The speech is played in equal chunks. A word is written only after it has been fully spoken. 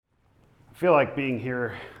feel like being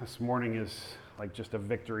here this morning is like just a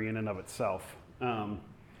victory in and of itself.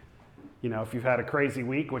 If you've had a crazy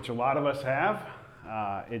week, which a lot of us have,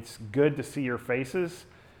 it's good to see your faces,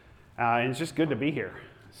 and it's just good to be here.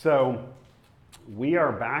 So we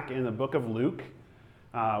are back in the book of Luke.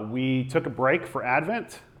 We took a break for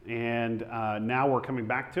Advent, and now we're coming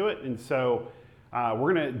back to it. And so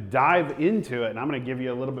we're going to dive into it, and I'm going to give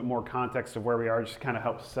you a little bit more context of where we are, just to kind of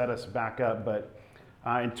help set us back up. But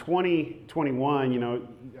in 2021,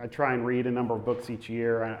 I try and read a number of books each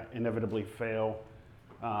year. I inevitably fail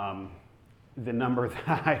the number that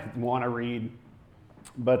I want to read.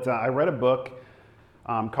 But I read a book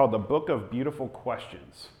called The Book of Beautiful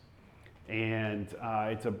Questions. And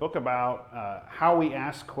it's a book about how we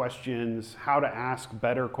ask questions, how to ask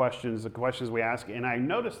better questions, the questions we ask. And I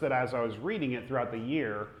noticed that as I was reading it throughout the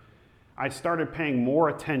year, I started paying more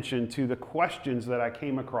attention to the questions that I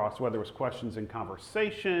came across, whether it was questions in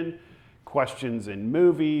conversation, questions in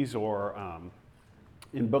movies, or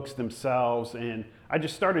in books themselves. And I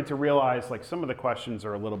just started to realize like some of the questions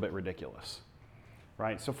are a little bit ridiculous,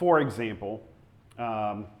 right? So for example,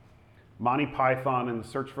 Monty Python and the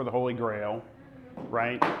Search for the Holy Grail,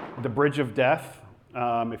 right? The Bridge of Death.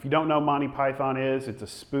 If you don't know Monty Python it's a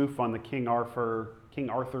spoof on the King Arthur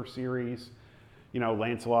series.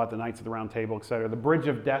 Lancelot, the Knights of the Round Table, etc. The Bridge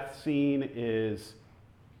of Death scene is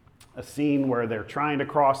a scene where they're trying to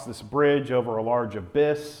cross this bridge over a large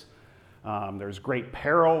abyss. There's great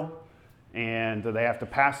peril, and they have to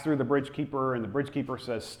pass through the bridge keeper, and the bridge keeper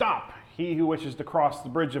says, "Stop! He who wishes to cross the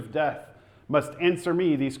bridge of death must answer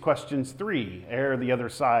me these questions 3, ere the other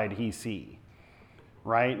side he see."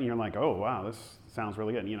 Right? And you're like, oh, wow, this sounds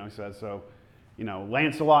really good. He says, so,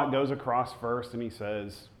 Lancelot goes across first, and he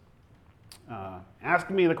says, "Ask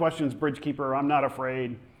me the questions, bridge keeper, I'm not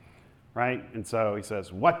afraid." Right? And so he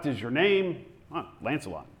says, "What is your name?"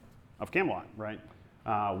 "Lancelot of Camelot." Right?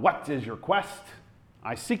 "What is your quest?"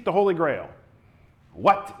 "I seek the Holy Grail."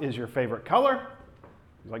 "What is your favorite color?"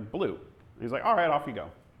 He's like, "Blue." He's like, "All right, off you go."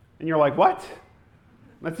 And you're like, what?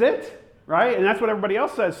 That's it? Right? And that's what everybody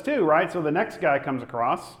else says too, right? So the next guy comes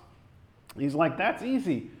across. He's like, "That's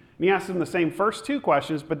easy." And he asks him the same first 2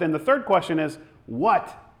 questions, but then the third question is,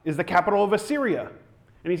 "What is the capital of Assyria?"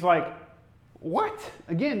 And he's like, what?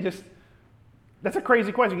 Again, that's a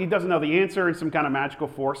crazy question. He doesn't know the answer, and some kind of magical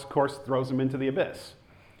force, of course, throws him into the abyss.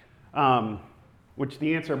 Which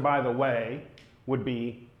the answer, by the way, would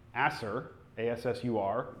be Assur,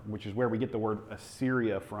 A-S-S-U-R, which is where we get the word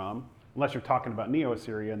Assyria from, unless you're talking about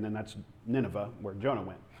Neo-Assyria, and then that's Nineveh, where Jonah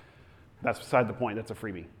went. That's beside the point. That's a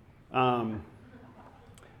freebie.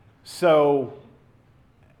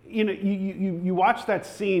 You watch that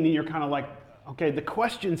scene, and you're kind of like, okay, the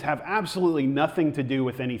questions have absolutely nothing to do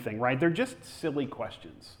with anything, right? They're just silly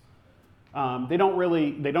questions. They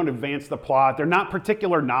don't advance the plot. They're not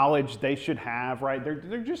particular knowledge they should have, right?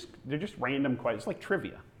 They're just random questions, like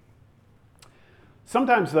trivia.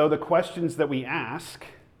 Sometimes, though, the questions that we ask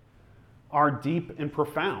are deep and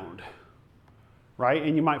profound, right?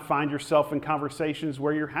 And you might find yourself in conversations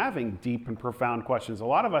where you're having deep and profound questions. A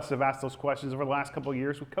lot of us have asked those questions over the last couple of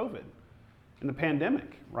years with COVID and the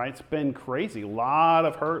pandemic, right? It's been crazy. A lot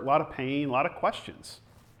of hurt, a lot of pain, a lot of questions.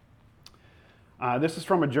 This is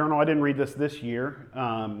from a journal. I didn't read this year.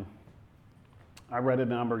 I read it a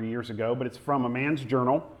number of years ago, but it's from a man's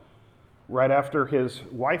journal. Right after his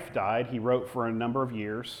wife died, he wrote for a number of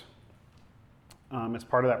years as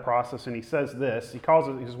part of that process, and he says this. He calls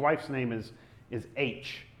it, his wife's name is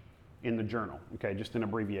H in the journal, okay, just an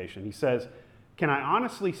abbreviation. He says, "Can I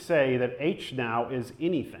honestly say that H now is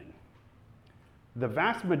anything? The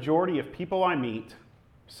vast majority of people I meet,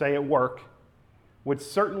 say at work, would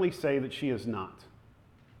certainly say that she is not.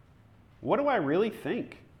 What do I really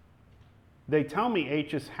think? They tell me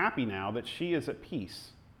H is happy now, that she is at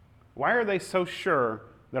peace. Why are they so sure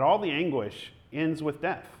that all the anguish ends with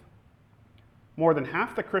death? More than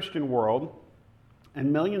half the Christian world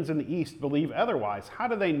and millions in the East believe otherwise. How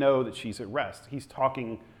do they know that she's at rest?" He's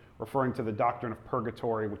referring to the doctrine of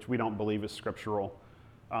purgatory, which we don't believe is scriptural.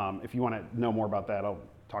 If you want to know more about that, I'll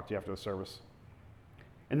talk to you after the service.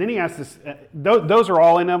 And then he asks this, those are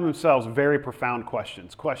all in of themselves very profound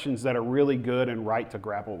questions that are really good and right to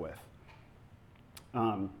grapple with.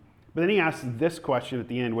 But then he asks this question at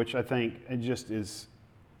the end, which I think it just is,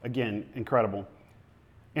 again, incredible.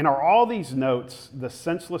 "And are all these notes the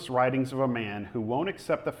senseless writings of a man who won't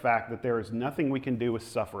accept the fact that there is nothing we can do with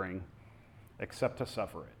suffering except to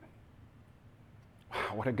suffer it?"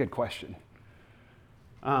 Wow, what a good question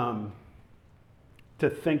to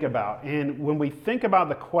think about. And when we think about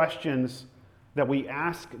the questions that we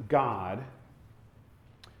ask God,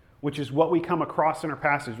 which is what we come across in our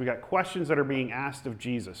passage. We got questions that are being asked of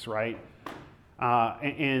Jesus, right?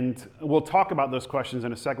 And we'll talk about those questions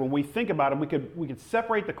in a second. When we think about them, we could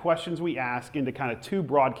separate the questions we ask into kind of two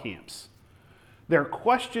broad camps. There are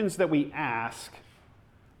questions that we ask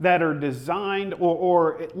that are designed,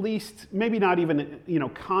 or at least maybe not even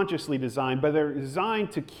consciously designed, but they're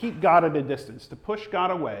designed to keep God at a distance, to push God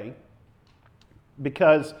away,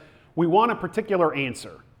 because we want a particular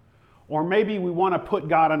answer, or maybe we want to put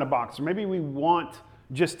God in a box, or maybe we want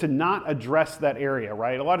just to not address that area,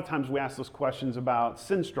 right? A lot of times we ask those questions about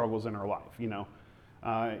sin struggles in our life,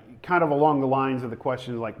 kind of along the lines of the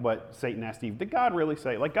questions like what Satan asked Eve. Did God really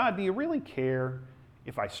say, like, God, do you really care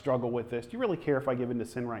if I struggle with this? Do you really care if I give into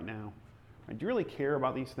sin right now? Do you really care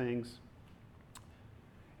about these things?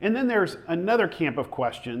 And then there's another camp of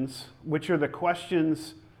questions, which are the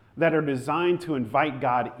questions that are designed to invite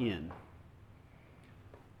God in.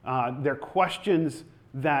 They're questions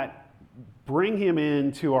that bring him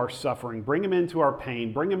into our suffering, bring him into our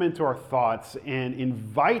pain, bring him into our thoughts, and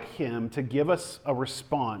invite him to give us a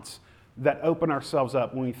response that open ourselves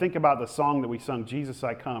up. When we think about the song that we sung, Jesus,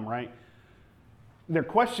 I Come, right? They're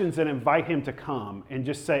questions that invite him to come and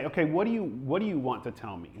just say, okay, what do you want to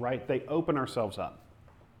tell me, right? They open ourselves up.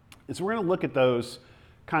 And so we're going to look at those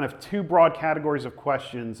kind of two broad categories of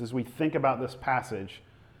questions as we think about this passage.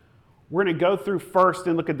 We're going to go through first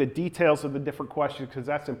and look at the details of the different questions because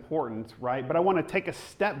that's important, right? But I want to take a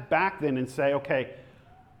step back then and say, okay,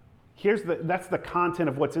 that's the content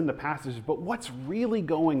of what's in the passage, but what's really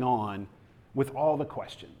going on with all the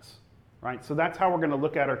questions, right? So that's how we're going to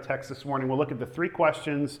look at our text this morning. We'll look at the three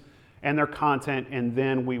questions and their content, and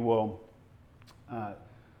then we will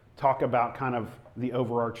talk about kind of the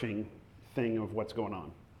overarching thing of what's going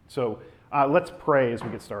on. So let's pray as we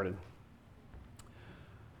get started.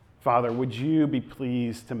 Father, would you be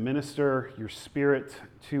pleased to minister your Spirit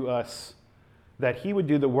to us, that he would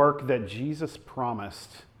do the work that Jesus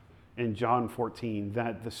promised in John 14,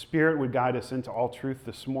 that the Spirit would guide us into all truth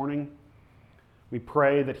this morning. We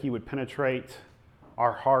pray that he would penetrate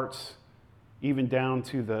our hearts, even down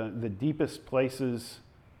to the deepest places,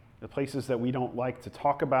 the places that we don't like to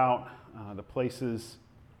talk about, the places,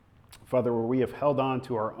 Father, where we have held on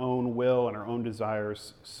to our own will and our own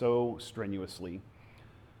desires so strenuously.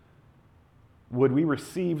 Would we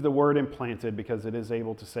receive the word implanted because it is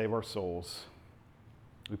able to save our souls?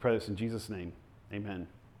 We pray this in Jesus' name. Amen.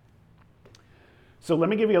 So let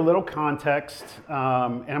me give you a little context, and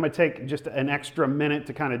I'm going to take just an extra minute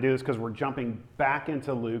to kind of do this because we're jumping back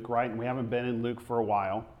into Luke, right? And we haven't been in Luke for a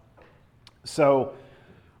while. So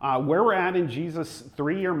where we're at in Jesus'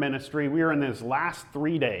 3-year ministry, we are in his last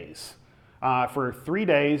 3 days. For 3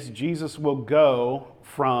 days, Jesus will go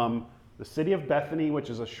from the city of Bethany,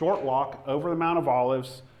 which is a short walk over the Mount of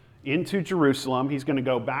Olives, into Jerusalem. He's going to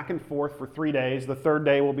go back and forth for 3 days. The third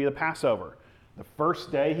day will be the Passover. The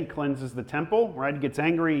first day, he cleanses the temple, right? He gets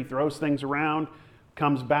angry, he throws things around,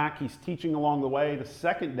 comes back, he's teaching along the way. The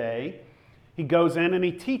second day, he goes in and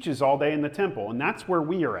he teaches all day in the temple, and that's where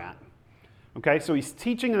we are at. Okay, so he's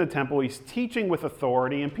teaching in the temple, he's teaching with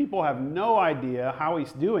authority, and people have no idea how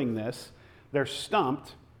he's doing this. They're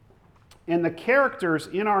stumped. And the characters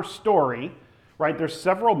in our story, right, there's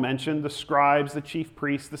several mentioned, the scribes, the chief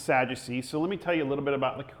priests, the Sadducees. So let me tell you a little bit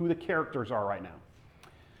about who the characters are right now.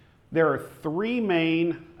 There are three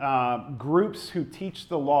main groups who teach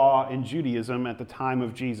the law in Judaism at the time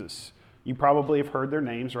of Jesus. You probably have heard their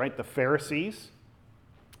names, right? The Pharisees,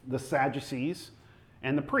 the Sadducees,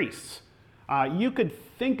 and the priests. You could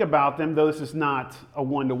think about them, though this is not a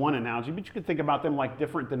one-to-one analogy, but you could think about them like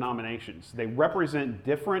different denominations. They represent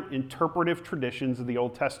different interpretive traditions of the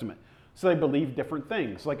Old Testament. So they believe different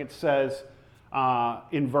things. Like it says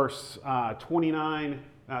in verse 28,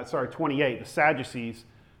 the Sadducees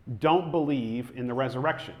don't believe in the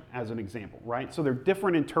resurrection, as an example, right? So they're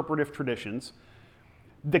different interpretive traditions.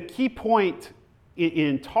 The key point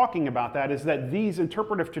in talking about that is that these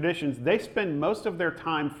interpretive traditions, they spend most of their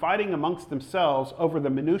time fighting amongst themselves over the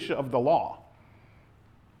minutia of the law.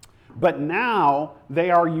 But now they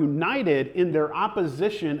are united in their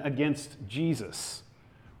opposition against Jesus,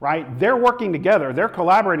 right? They're working together. They're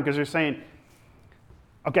collaborating because they're saying,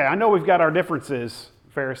 okay, I know we've got our differences,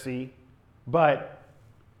 Pharisee, but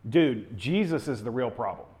dude, Jesus is the real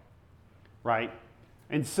problem, right?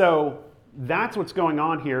 And so that's what's going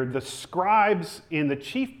on here. The scribes and the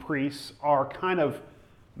chief priests are kind of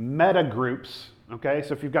meta groups, okay?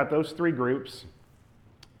 So if you've got those three groups,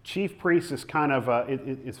 chief priests is kind of,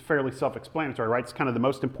 it's fairly self-explanatory, right? It's kind of the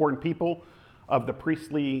most important people of the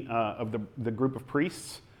priestly, of the group of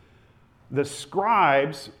priests. The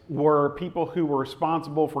scribes were people who were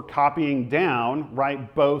responsible for copying down,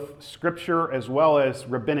 right, both scripture as well as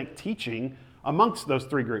rabbinic teaching amongst those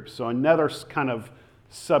three groups. So another kind of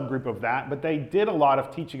subgroup of that. But they did a lot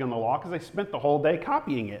of teaching on the law because they spent the whole day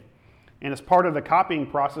copying it. And as part of the copying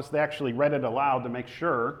process, they actually read it aloud to make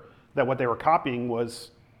sure that what they were copying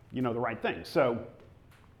was, the right thing. So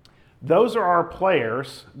those are our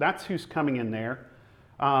players. That's who's coming in there.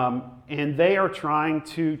 And they are trying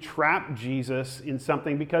to trap Jesus in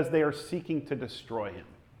something because they are seeking to destroy him,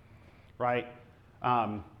 right?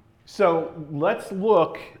 So let's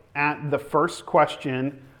look at the first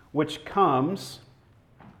question, which comes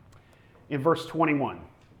in verse 21.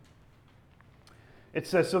 It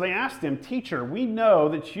says, so they asked him, "Teacher, we know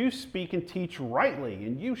that you speak and teach rightly,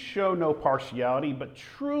 and you show no partiality, but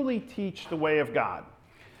truly teach the way of God."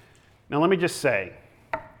 Now let me just say,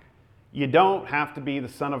 you don't have to be the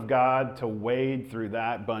Son of God to wade through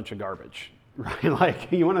that bunch of garbage, right?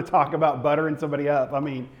 Like, you want to talk about buttering somebody up. I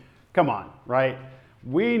mean, come on, right?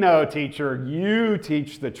 We know, teacher, you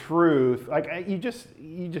teach the truth. Like,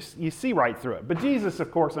 you see right through it. But Jesus,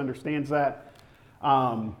 of course, understands that.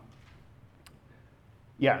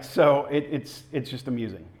 So it's just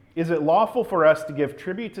amusing. Is it lawful for us to give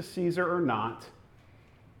tribute to Caesar or not?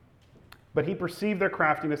 But he perceived their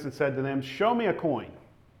craftiness and said to them, "Show me a coin."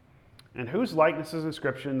 "And whose likeness is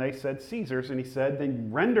inscription?" They said, "Caesar's." And he said,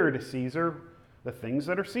 "Then render to Caesar the things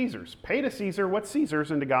that are Caesar's. Pay to Caesar what's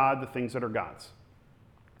Caesar's, and to God the things that are God's."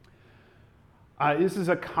 This is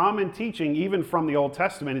a common teaching even from the Old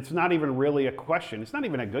Testament. It's not even really a question. It's not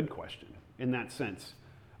even a good question in that sense.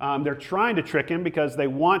 They're trying to trick him because they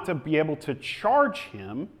want to be able to charge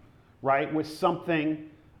him, right, with something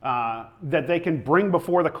that they can bring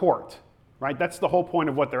before the court, right? That's the whole point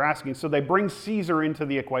of what they're asking. So they bring Caesar into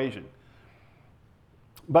the equation.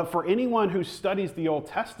 But for anyone who studies the Old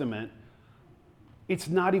Testament, it's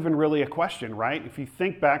not even really a question, right? If you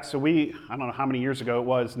think back, I don't know how many years ago it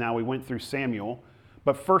was now, we went through Samuel,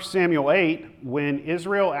 but 1 Samuel 8, when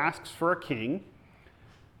Israel asks for a king,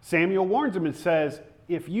 Samuel warns them and says,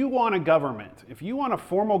 if you want a government, if you want a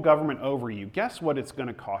formal government over you, guess what it's going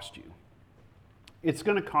to cost you? It's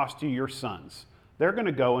going to cost you your sons. They're going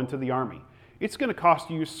to go into the army. It's going to cost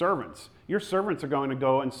you your servants. Your servants are going to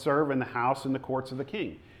go and serve in the house and the courts of the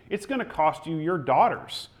king. It's going to cost you your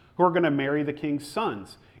daughters who are going to marry the king's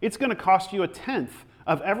sons. It's going to cost you 1/10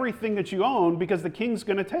 of everything that you own because the king's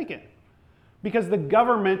going to take it. Because the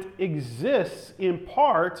government exists in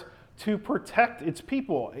part to protect its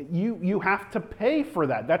people. You have to pay for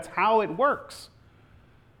that. That's how it works.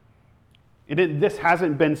 This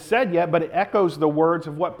hasn't been said yet, but it echoes the words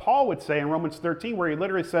of what Paul would say in Romans 13, where he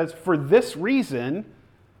literally says, for this reason,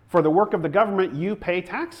 for the work of the government, you pay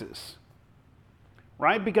taxes.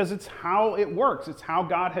 Right? Because it's how it works. It's how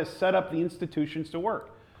God has set up the institutions to work.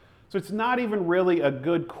 So it's not even really a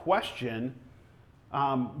good question.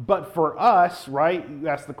 But for us, right, you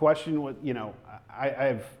ask the question,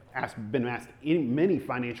 I've been asked many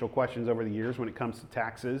financial questions over the years when it comes to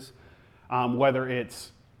taxes, whether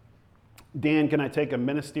it's, Dan, can I take a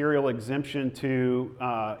ministerial exemption to,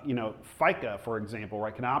 FICA, for example,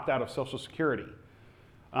 right? Can I opt out of Social Security?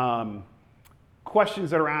 Questions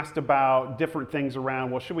that are asked about different things around,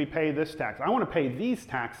 well, should we pay this tax? I want to pay these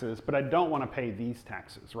taxes, but I don't want to pay these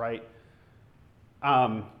taxes, right?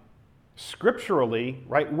 Scripturally,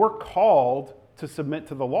 right, we're called to submit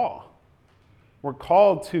to the law. We're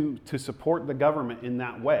called to support the government in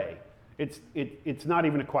that way. It's not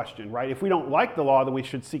even a question, right? If we don't like the law, then we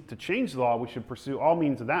should seek to change the law. We should pursue all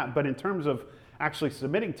means of that. But in terms of actually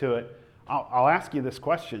submitting to it, I'll ask you this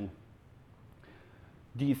question.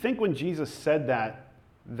 Do you think when Jesus said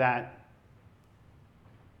that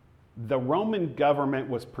the Roman government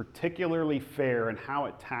was particularly fair in how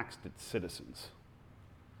it taxed its citizens?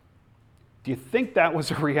 Do you think that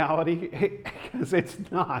was a reality? Because it's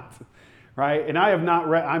not, right? And I have not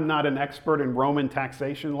read, I'm not an expert in Roman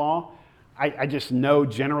taxation law. I just know,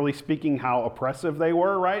 generally speaking, how oppressive they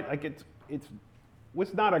were, right? Like it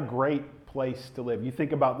was not a great place to live. You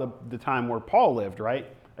think about the time where Paul lived, right?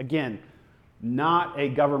 Again, not a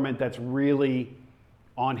government that's really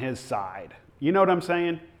on his side. You know what I'm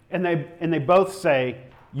saying? And they both say,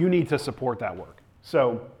 you need to support that work.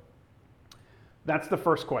 So that's the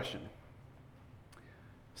first question.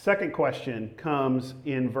 Second question comes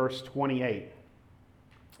in verse 28.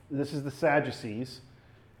 This is the Sadducees,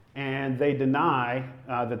 and they deny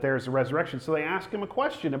that there's a resurrection. So they ask him a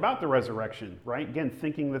question about the resurrection, right? Again,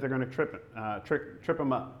 thinking that they're going to trip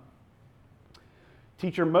him up.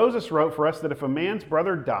 Teacher, Moses wrote for us that if a man's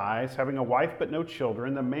brother dies, having a wife but no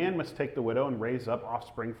children, the man must take the widow and raise up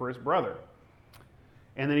offspring for his brother.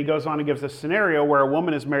 And then he goes on and gives a scenario where a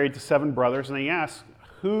woman is married to 7 brothers, and he asks,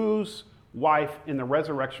 whose wife in the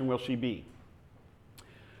resurrection will she be?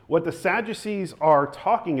 What the Sadducees are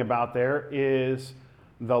talking about there is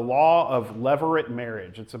the law of levirate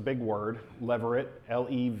marriage. It's a big word, levirate,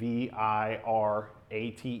 Levirate,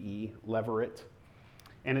 levirate.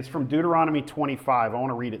 And it's from Deuteronomy 25. I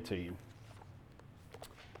want to read it to you.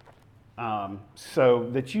 So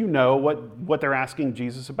that you know what they're asking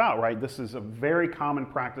Jesus about, right? This is a very common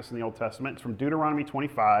practice in the Old Testament. It's from Deuteronomy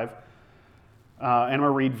 25. And I'm going to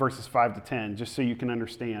read verses 5 to 10, just so you can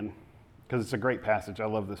understand, because it's a great passage. I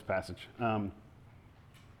love this passage.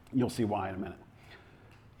 You'll see why in a minute.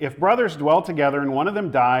 If brothers dwell together and one of them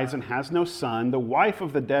dies and has no son, the wife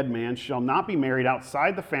of the dead man shall not be married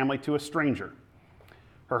outside the family to a stranger.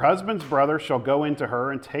 Her husband's brother shall go into her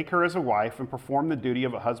and take her as a wife and perform the duty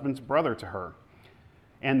of a husband's brother to her.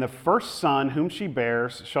 And the first son whom she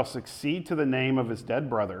bears shall succeed to the name of his dead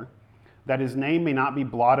brother, that his name may not be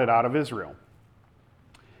blotted out of Israel.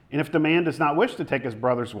 And if the man does not wish to take his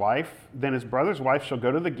brother's wife, then his brother's wife shall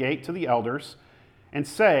go to the gate to the elders and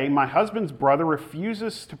say, my husband's brother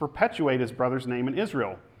refuses to perpetuate his brother's name in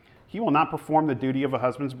Israel. He will not perform the duty of a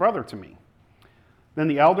husband's brother to me. Then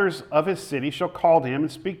the elders of his city shall call to him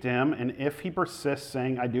and speak to him, and if he persists,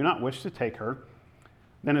 saying, I do not wish to take her,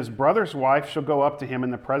 then his brother's wife shall go up to him in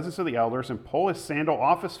the presence of the elders and pull his sandal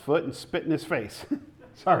off his foot and spit in his face.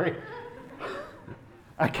 Sorry.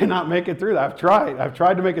 I cannot make it through that. I've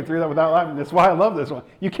tried to make it through that without laughing. That's why I love this one.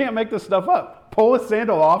 You can't make this stuff up. Pull his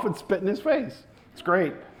sandal off and spit in his face. It's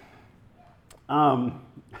great. And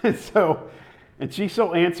she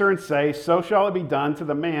shall answer and say, so shall it be done to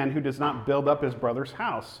the man who does not build up his brother's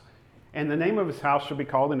house. And the name of his house shall be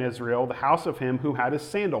called in Israel, the house of him who had his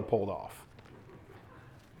sandal pulled off.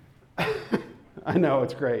 I know,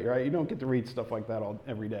 it's great, right? You don't get to read stuff like that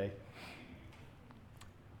every day.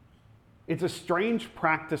 It's a strange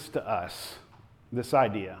practice to us, this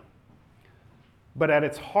idea. But at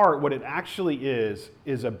its heart, what it actually is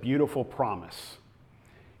a beautiful promise.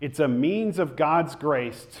 It's a means of God's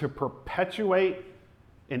grace to perpetuate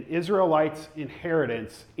an Israelite's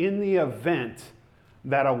inheritance in the event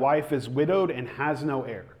that a wife is widowed and has no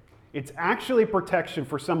heir. It's actually protection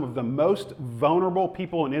for some of the most vulnerable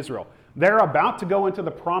people in Israel. They're about to go into the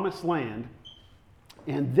promised land,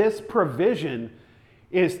 and this provision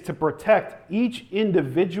is to protect each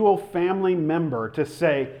individual family member, to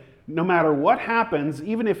say, no matter what happens,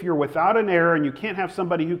 even if you're without an heir and you can't have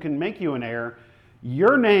somebody who can make you an heir,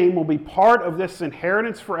 your name will be part of this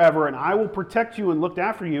inheritance forever, and I will protect you and look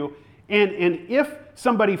after you. And if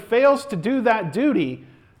somebody fails to do that duty,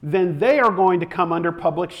 then they are going to come under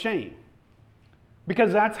public shame.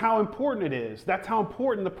 Because that's how important it is. That's how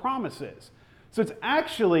important the promise is. So it's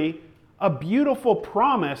actually a beautiful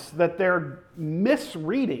promise that they're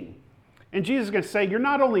misreading. And Jesus is going to say, you're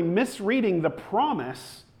not only misreading the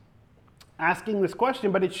promise, asking this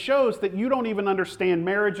question, but it shows that you don't even understand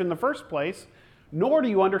marriage in the first place, nor do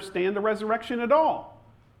you understand the resurrection at all,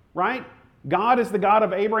 right? God is the God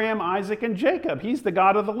of Abraham, Isaac, and Jacob. He's the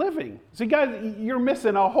God of the living. So you guys, you're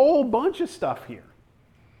missing a whole bunch of stuff here.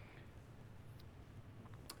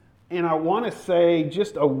 And I want to say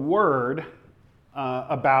just a word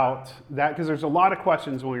about that, because there's a lot of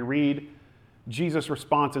questions when we read Jesus'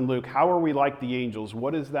 response in Luke. How are we like the angels?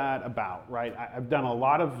 What is that about, right? I've done a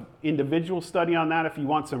lot of individual study on that. If you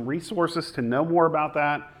want some resources to know more about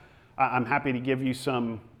that, I'm happy to give you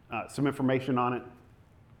some information on it.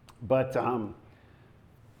 But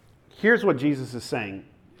here's what Jesus is saying.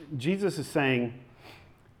 Jesus is saying,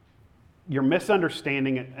 you're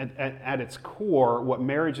misunderstanding at its core what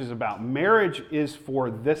marriage is about. Marriage is for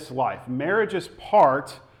this life. Marriage is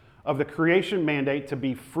part of the creation mandate to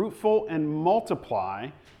be fruitful and multiply,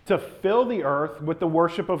 to fill the earth with the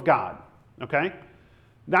worship of God. Okay?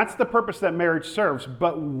 That's the purpose that marriage serves.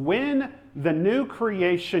 But when the new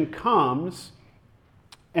creation comes,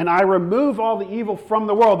 and I remove all the evil from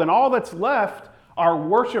the world, and all that's left are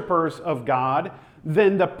worshipers of God,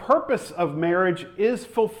 then the purpose of marriage is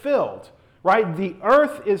fulfilled, right? The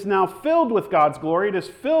earth is now filled with God's glory. It is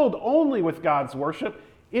filled only with God's worship.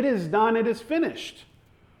 It is done. It is finished.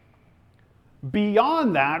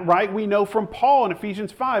 Beyond that, right, we know from Paul in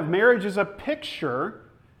Ephesians 5, marriage is a picture,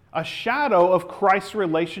 a shadow of Christ's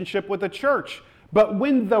relationship with the church. But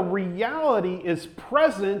when the reality is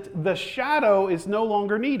present, the shadow is no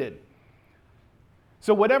longer needed.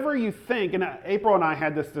 So whatever you think, and April and I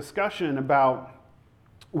had this discussion about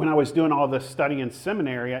when I was doing all this study in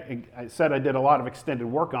seminary, I said I did a lot of extended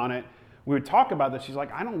work on it. We would talk about this. She's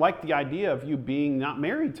like, I don't like the idea of you being not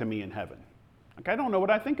married to me in heaven. Like, I don't know what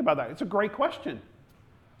I think about that. It's a great question.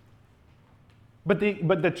 But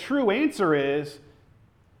the true answer is,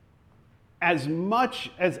 as much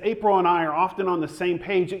as April and I are often on the same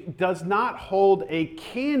page, it does not hold a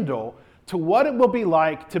candle to what it will be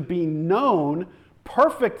like to be known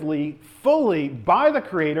perfectly, fully by the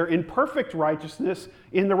Creator in perfect righteousness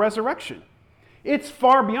in the resurrection. It's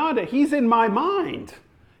far beyond it. He's in my mind.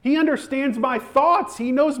 He understands my thoughts.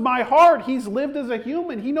 He knows my heart. He's lived as a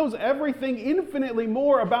human. He knows everything infinitely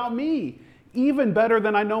more about me, even better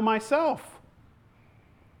than I know myself.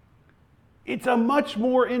 It's a much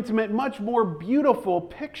more intimate, much more beautiful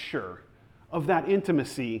picture of that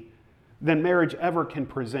intimacy than marriage ever can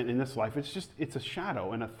present in this life. It's a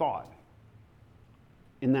shadow and a thought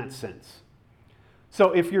in that sense.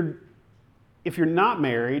 So if you're not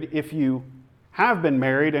married, if you have been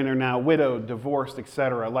married and are now widowed, divorced,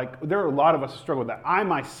 etc., like there are a lot of us who struggle with that. I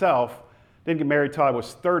myself didn't get married till I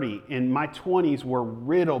was 30, and my 20s were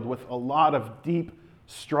riddled with a lot of deep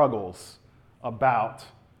struggles about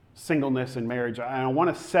singleness and marriage. And I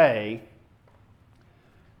want to say,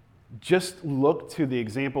 just look to the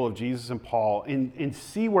example of Jesus and Paul and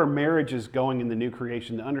see where marriage is going in the new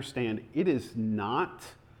creation to understand it is not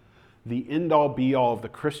the end-all be-all of the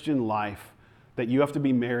Christian life that you have to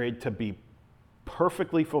be married to be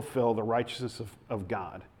perfectly fulfill the righteousness of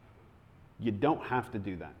God. You don't have to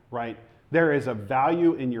do that, right? There is a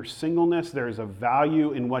value in your singleness. There is a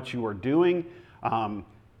value in what you are doing.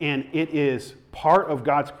 And it is part of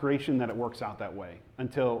God's creation that it works out that way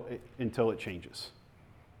until it changes,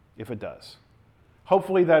 if it does.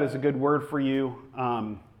 Hopefully that is a good word for you.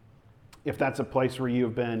 If that's a place where you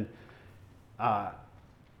have been,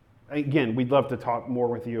 again, we'd love to talk more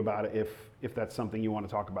with you about it if that's something you want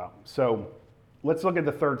to talk about. So let's look at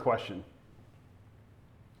the third question.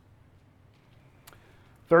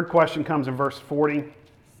 Third question comes in verse 41.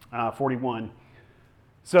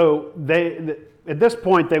 So at this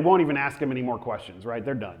point, they won't even ask him any more questions, right?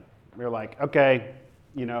 They're done. They're like, okay,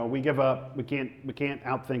 we give up. We can't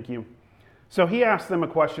outthink you. So he asks them a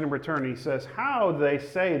question in return. He says, how do they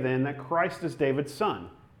say then that Christ is David's son?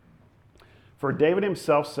 For David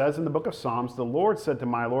himself says in the book of Psalms, the Lord said to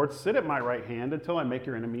my Lord, sit at my right hand until I make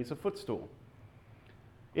your enemies a footstool.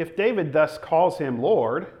 If David thus calls him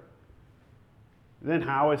Lord, then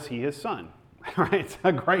how is he his son? Right? It's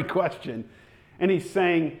a great question. And he's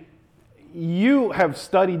saying, you have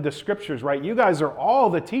studied the scriptures, right? You guys are all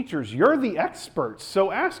the teachers. You're the experts.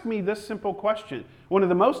 So ask me this simple question. One of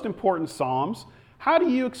the most important Psalms, how do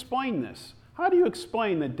you explain this? How do you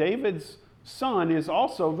explain that David's son is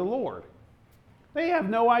also the Lord? They have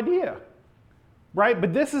no idea, right?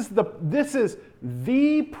 But this is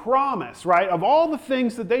the promise, right? Of all the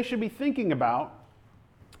things that they should be thinking about,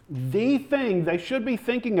 the thing they should be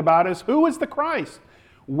thinking about is, who is the Christ?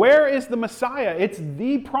 Where is the Messiah? It's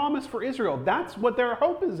the promise for Israel. That's what their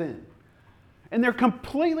hope is in. And they're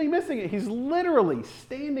completely missing it. He's literally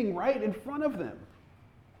standing right in front of them.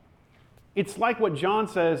 It's like what John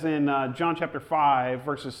says in John chapter 5,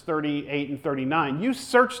 verses 38 and 39. You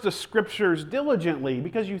search the scriptures diligently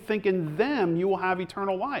because you think in them you will have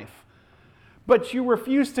eternal life. But you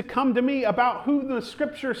refuse to come to me about who the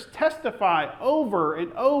scriptures testify over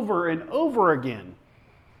and over and over again.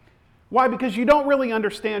 Why? Because you don't really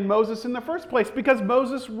understand Moses in the first place, because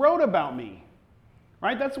Moses wrote about me.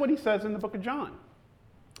 Right? That's what he says in the book of John.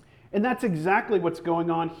 And that's exactly what's going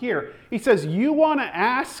on here. He says, you want to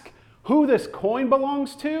ask who this coin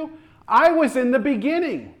belongs to? I was in the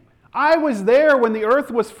beginning. I was there when the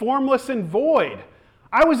earth was formless and void.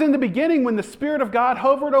 I was in the beginning when the Spirit of God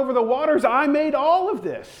hovered over the waters. I made all of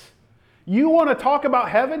this. You want to talk about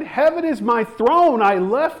heaven? Heaven is my throne. I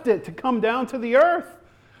left it to come down to the earth,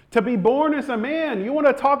 to be born as a man. You want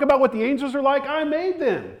to talk about what the angels are like? I made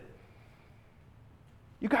them.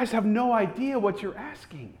 You guys have no idea what you're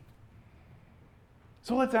asking.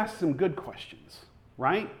 So let's ask some good questions,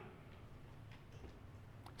 right?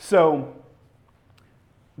 So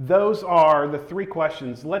those are the three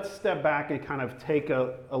questions. Let's step back and kind of take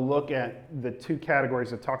a look at the two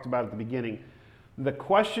categories I talked about at the beginning. The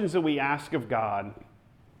questions that we ask of God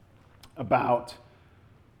about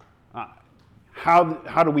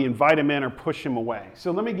how do we invite him in or push him away. So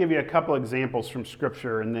let me give you a couple examples from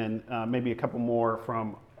Scripture and then maybe a couple more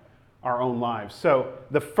from our own lives. So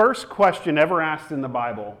the first question ever asked in the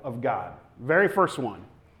Bible of God, very first one,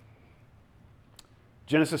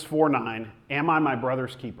 Genesis 4:9, am I my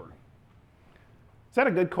brother's keeper? Is that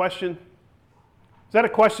a good question? Is that a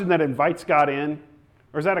question that invites God in?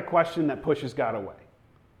 Or is that a question that pushes God away?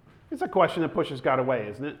 It's a question that pushes God away,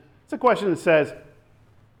 isn't it? It's a question that says,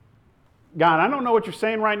 God, I don't know what you're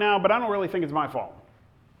saying right now, but I don't really think it's my fault.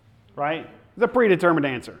 Right? It's a predetermined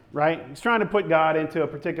answer, right? He's trying to put God into a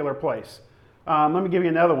particular place. Let me give you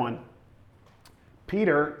another one.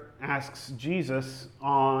 Peter asks Jesus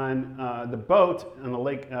on the boat in the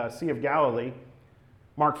lake Sea of Galilee,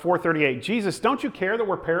 Mark 4:38, Jesus, don't you care that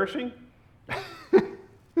we're perishing?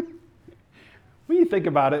 When you think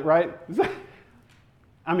about it, right?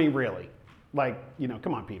 I mean, really. Like,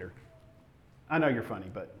 come on, Peter. I know you're funny,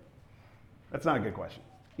 but that's not a good question.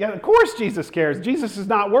 Yeah, of course Jesus cares. Jesus is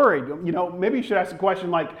not worried. Maybe you should ask a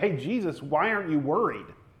question like, hey, Jesus, why aren't you worried?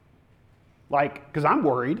 Like, because I'm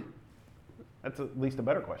worried. That's at least a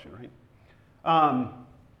better question, right?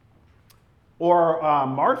 Or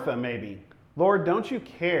Martha, maybe. Lord, don't you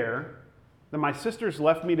care that my sisters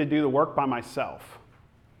left me to do the work by myself?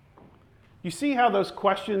 You see how those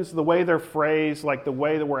questions, the way they're phrased, like the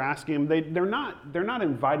way that we're asking them, they're not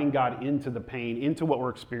inviting God into the pain, into what we're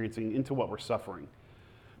experiencing, into what we're suffering.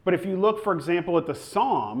 But if you look, for example, at the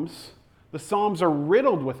Psalms are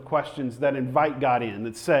riddled with questions that invite God in,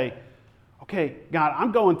 that say, okay, God,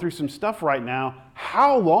 I'm going through some stuff right now.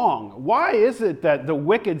 How long? Why is it that the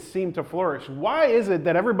wicked seem to flourish? Why is it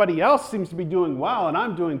that everybody else seems to be doing well and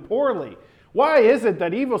I'm doing poorly? Why is it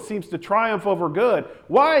that evil seems to triumph over good?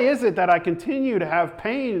 Why is it that I continue to have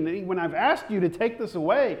pain when I've asked you to take this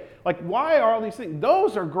away? Like, why are all these things?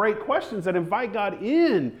 Those are great questions that invite God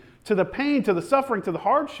in to the pain, to the suffering, to the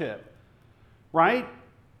hardship, right?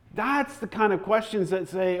 That's the kind of questions that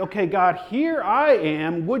say, okay, God, here I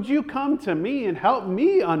am. Would you come to me and help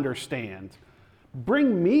me understand?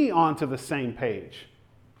 Bring me onto the same page.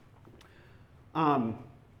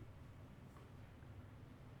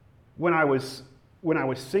 When I was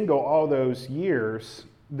single all those years,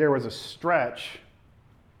 there was a stretch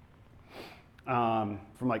from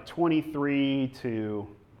like 23 to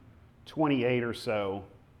 28 or so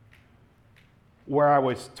where I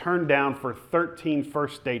was turned down for 13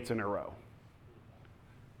 first dates in a row.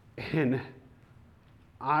 And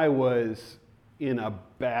I was in a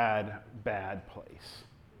bad place,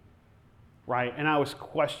 right? And I was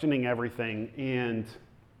questioning everything, and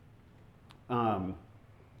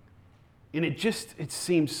it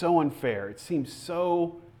seemed so unfair. It seemed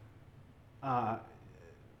so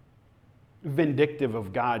vindictive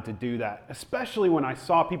of God to do that, especially when I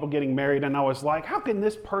saw people getting married and I was like, how can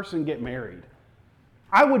this person get married?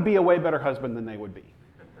 I would be a way better husband than they would be,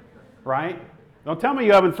 right? Don't tell me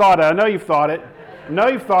you haven't thought it. I know you've thought it.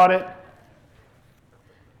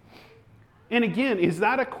 And again, is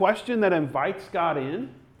that a question that invites God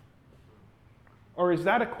in? Or is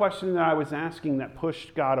that a question that I was asking that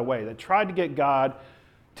pushed God away, that tried to get God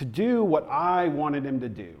to do what I wanted him to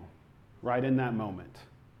do, right, in that moment,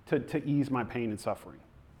 to ease my pain and suffering?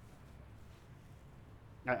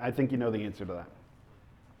 I think you know the answer to that.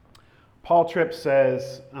 Paul Tripp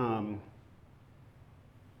says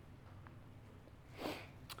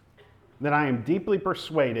that I am deeply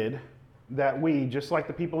persuaded that we, just like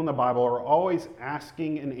the people in the Bible, are always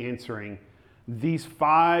asking and answering these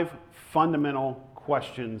 5 fundamental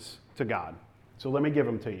questions to God. So let me give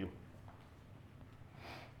them to you.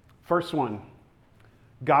 First one,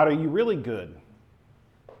 God, are you really good?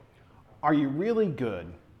 Are you really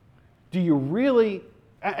good? Do you really,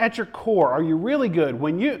 at your core, are you really good?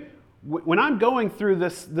 When I'm going through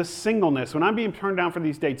this singleness, when I'm being turned down for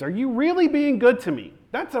these dates, are you really being good to me?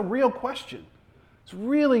 That's a real question. Is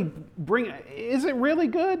it really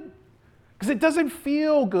good? Because it doesn't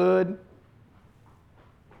feel good.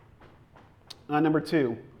 Number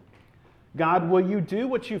 2, God, will you do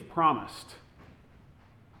what you've promised?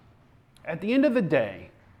 At the end of the day,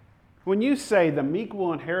 when you say the meek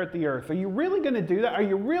will inherit the earth, are you really going to do that? Are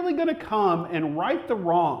you really going to come and right the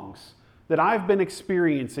wrongs that I've been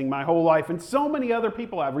experiencing my whole life and so many other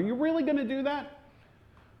people have? Are you really going to do that?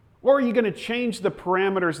 Or are you going to change the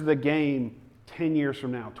parameters of the game 10 years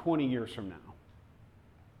from now, 20 years from now?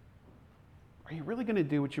 Are you really going to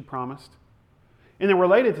do what you promised? And then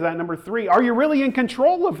related to that, number 3, are you really in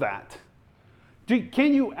control of that?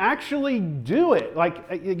 Can you actually do it?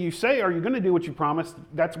 Like you say, are you going to do what you promised?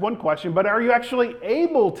 That's one question. But are you actually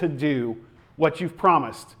able to do what you've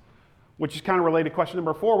promised? Which is kind of related to question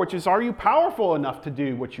number 4, which is, are you powerful enough to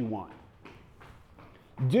do what you want?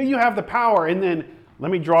 Do you have the power? And then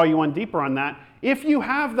let me draw you on deeper on that. If you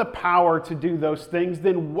have the power to do those things,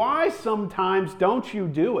 then why sometimes don't you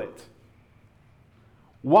do it?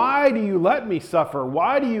 Why do you let me suffer?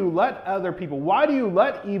 Why do you let other people? Why do you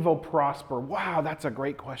let evil prosper? Wow, that's a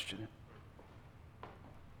great question.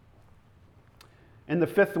 And the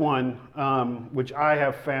 5th one, which I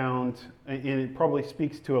have found, and it probably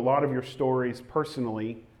speaks to a lot of your stories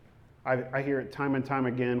personally, I hear it time and time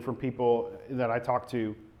again from people that I talk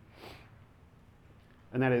to,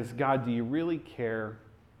 and that is, God, do you really care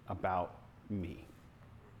about me?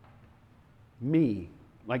 Me.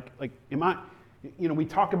 Like, am I, we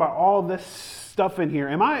talk about all this stuff in here.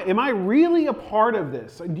 Am I really a part of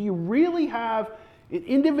this? Do you really have an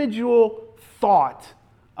individual thought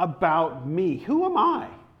about me? Who am I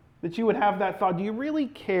that you would have that thought? Do you really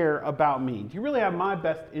care about me? Do you really have my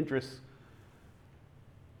best interests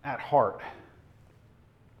at heart?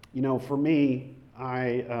 For me,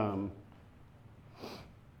 I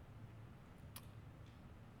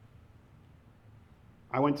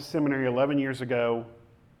went to seminary 11 years ago.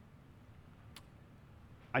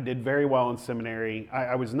 I did very well in seminary.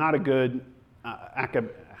 I was not a good I can't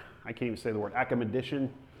even say the word, academician.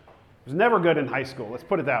 I was never good in high school. Let's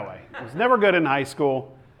put it that way. I was never good in high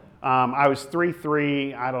school. I was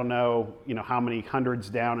 3.3. I don't know, how many hundreds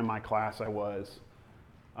down in my class I was.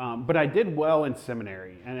 But I did well in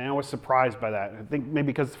seminary, and I was surprised by that. I think maybe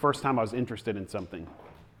because it's the first time I was interested in something.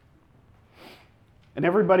 And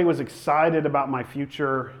everybody was excited about my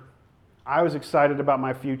future. I was excited about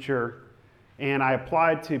my future. And I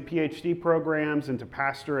applied to PhD programs and to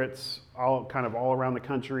pastorates all around the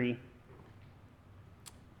country.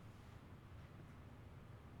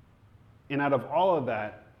 And out of all of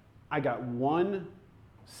that, I got one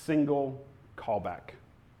single callback.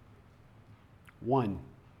 One.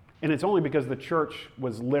 And it's only because the church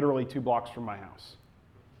was literally 2 blocks from my house.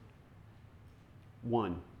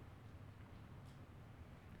 One.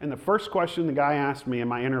 And the first question the guy asked me in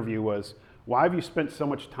my interview was, why have you spent so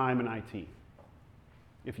much time in IT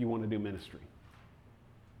if you want to do ministry?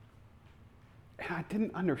 And I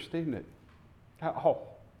didn't understand it at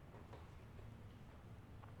all.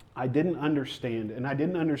 I didn't understand, and I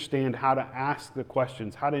didn't understand how to ask the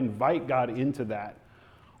questions, how to invite God into that.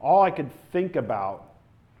 All I could think about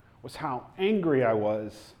was how angry I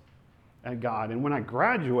was at God. And when I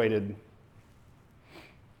graduated,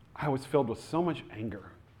 I was filled with so much anger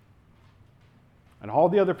and all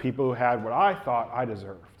the other people who had what I thought I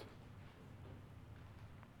deserved.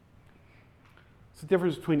 It's the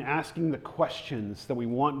difference between asking the questions that we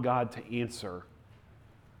want God to answer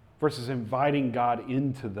versus inviting God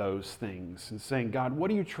into those things and saying, God,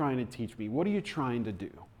 what are you trying to teach me? What are you trying to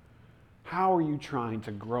do? How are you trying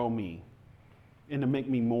to grow me and to make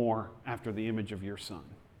me more after the image of your Son?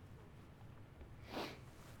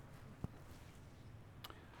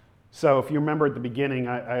 So if you remember at the beginning,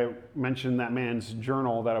 I mentioned that man's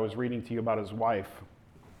journal that I was reading to you about his wife.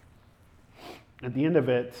 At the end of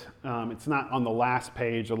it, it's not on the last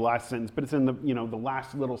page or the last sentence, but it's in the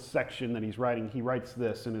last little section that he's writing. He writes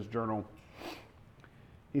this in his journal.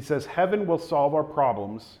 He says, heaven will solve our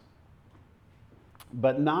problems,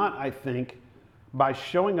 but not, I think, by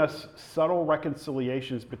showing us subtle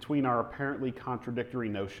reconciliations between our apparently contradictory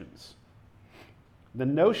notions. The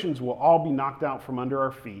notions will all be knocked out from under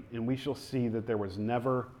our feet, and we shall see that there was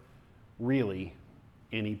never really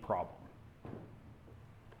any problem.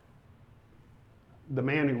 The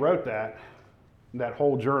man who wrote that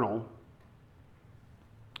whole journal,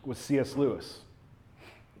 was C.S. Lewis,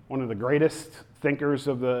 one of the greatest thinkers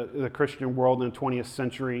of the Christian world in the 20th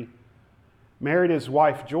century. Married his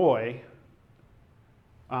wife, Joy,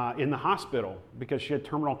 in the hospital because she had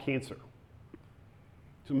terminal cancer.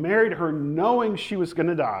 So married her knowing she was going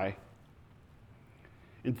to die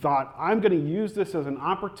and thought, I'm going to use this as an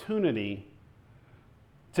opportunity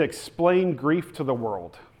to explain grief to the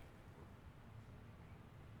world.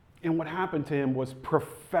 And what happened to him was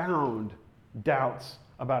profound doubts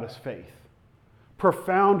about his faith,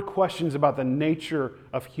 profound questions about the nature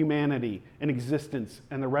of humanity and existence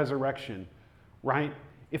and the resurrection, right?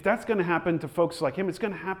 If that's going to happen to folks like him, it's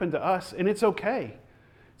going to happen to us, and it's okay.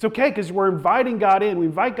 It's okay because we're inviting God in. We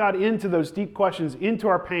invite God into those deep questions, into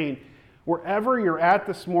our pain. Wherever you're at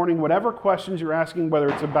this morning, whatever questions you're asking, whether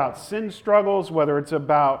it's about sin struggles, whether it's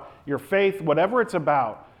about your faith, whatever it's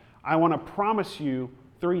about, I want to promise you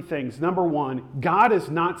 3 things. Number 1, God is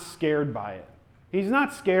not scared by it. He's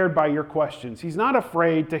not scared by your questions. He's not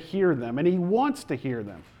afraid to hear them, and he wants to hear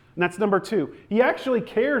them. And that's number 2. He actually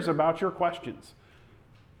cares about your questions.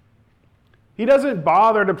 He doesn't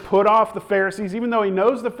bother to put off the Pharisees, even though he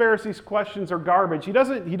knows the Pharisees' questions are garbage. He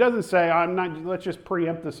doesn't say, let's just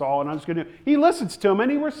preempt this all and I'm just going to do it. He listens to them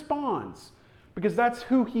and he responds because that's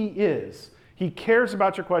who he is. He cares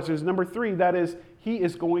about your questions. Number 3, that is, he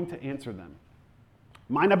is going to answer them.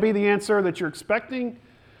 Might not be the answer that you're expecting,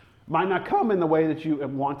 might not come in the way that you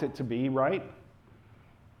want it to be, right?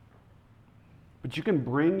 But you can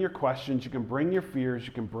bring your questions, you can bring your fears,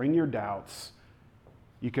 you can bring your doubts,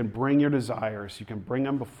 you can bring your desires, you can bring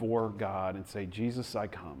them before God and say, Jesus, I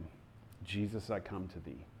come. Jesus, I come to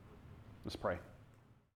thee. Let's pray.